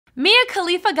Mia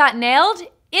Khalifa got nailed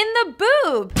in the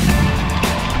boob.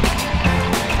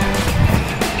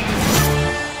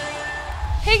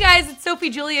 Hey guys, it's Sophie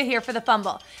Julia here for the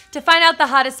Fumble. To find out the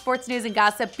hottest sports news and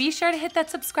gossip, be sure to hit that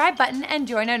subscribe button and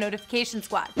join our notification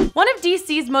squad. One of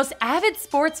DC's most avid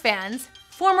sports fans,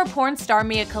 former porn star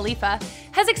Mia Khalifa,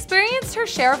 has experienced her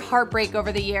share of heartbreak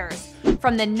over the years.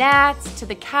 From the Nats to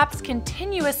the Caps'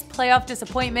 continuous playoff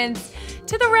disappointments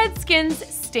to the Redskins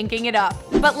stinking it up.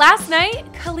 But last night,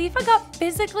 Khalifa got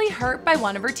physically hurt by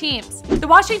one of her teams. The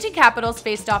Washington Capitals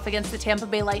faced off against the Tampa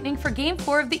Bay Lightning for Game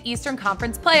 4 of the Eastern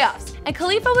Conference playoffs, and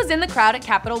Khalifa was in the crowd at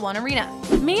Capital One Arena.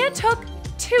 Mia took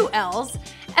 2 L's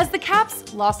as the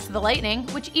Caps lost to the Lightning,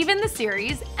 which evened the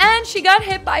series, and she got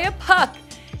hit by a puck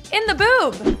in the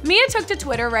boob. Mia took to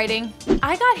Twitter writing,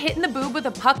 "I got hit in the boob with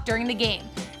a puck during the game,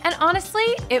 and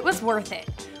honestly, it was worth it,"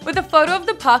 with a photo of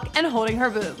the puck and holding her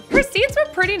boob. Her seats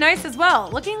were pretty nice as well,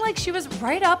 looking like she was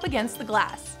right up against the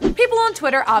glass. People on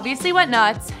Twitter obviously went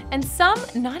nuts, and some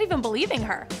not even believing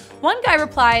her. One guy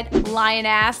replied, "Lion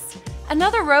ass."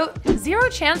 Another wrote, "Zero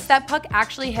chance that puck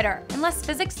actually hit her, unless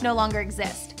physics no longer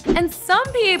exist." And some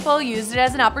people used it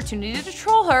as an opportunity to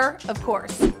troll her, of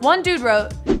course. One dude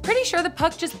wrote, "Pretty sure the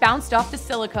puck just bounced off the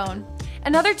silicone."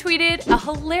 Another tweeted a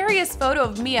hilarious photo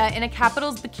of Mia in a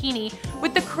Capitals bikini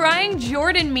with the crying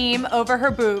Jordan meme over her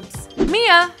boobs.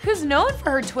 Mia, who's known for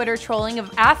her Twitter trolling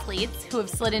of athletes who have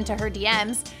slid into her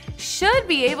DMs, should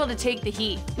be able to take the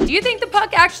heat. Do you think the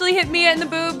puck actually hit Mia in the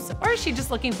boobs, or is she just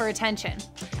looking for attention?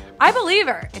 I believe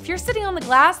her. If you're sitting on the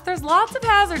glass, there's lots of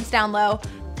hazards down low,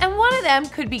 and one of them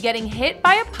could be getting hit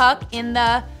by a puck in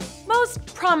the most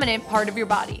prominent part of your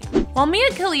body. While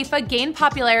Mia Khalifa gained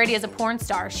popularity as a porn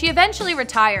star, she eventually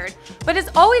retired, but has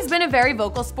always been a very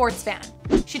vocal sports fan.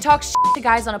 She talks shit to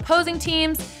guys on opposing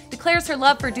teams, declares her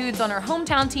love for dudes on her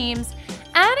hometown teams,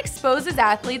 and exposes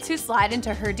athletes who slide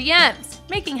into her DMs,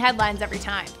 making headlines every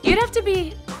time. You'd have to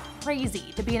be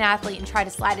crazy to be an athlete and try to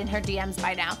slide in her DMs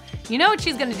by now. You know what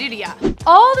she's gonna do to ya.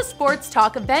 All the sports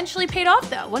talk eventually paid off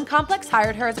though, when Complex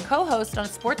hired her as a co-host on a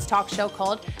sports talk show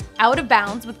called Out of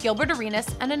Bounds with Gilbert Arenas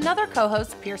and another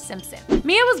co-host, Pierce Simpson.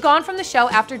 Mia was gone from the show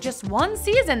after just 1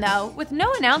 season though, with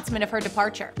no announcement of her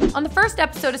departure. On the first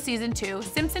episode of season 2,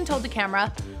 Simpson told the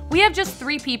camera, "We have just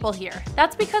 3 people here.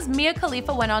 That's because Mia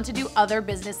Khalifa went on to do other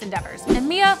business endeavors. And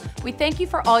Mia, we thank you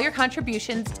for all your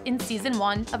contributions in season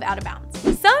 1 of Out of Bounds."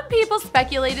 Some people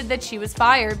speculated that she was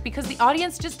fired because the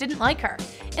audience just didn't like her.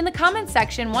 In the comments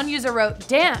section, one user wrote,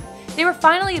 "Damn, they were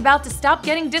finally about to stop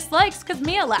getting dislikes because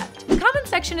Mia left." The comment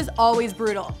section is always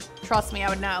brutal. Trust me, I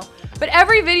would know. But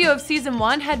every video of season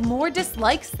 1 had more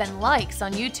dislikes than likes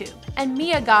on YouTube, and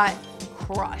Mia got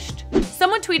crushed.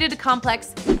 Someone tweeted to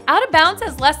Complex, "Out of Bounds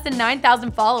has less than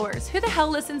 9,000 followers. Who the hell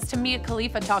listens to Mia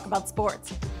Khalifa talk about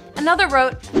sports?" Another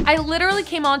wrote, "I literally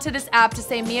came onto this app to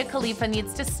say Mia Khalifa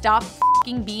needs to stop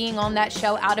f***ing being on that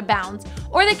show Out of Bounds,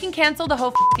 or they can cancel the whole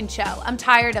f***ing show. I'm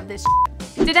tired of this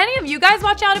shit." Did any of you guys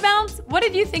watch Out of Bounds? What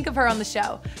did you think of her on the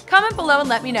show? Comment below and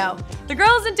let me know. The girl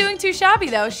isn't doing too shabby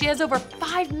though. She has over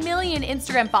 5 million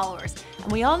Instagram followers,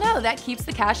 and we all know that keeps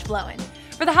the cash flowing.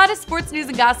 For the hottest sports news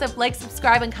and gossip, like,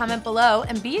 subscribe, and comment below,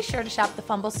 and be sure to shop the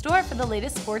Fumble store for the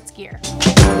latest sports gear.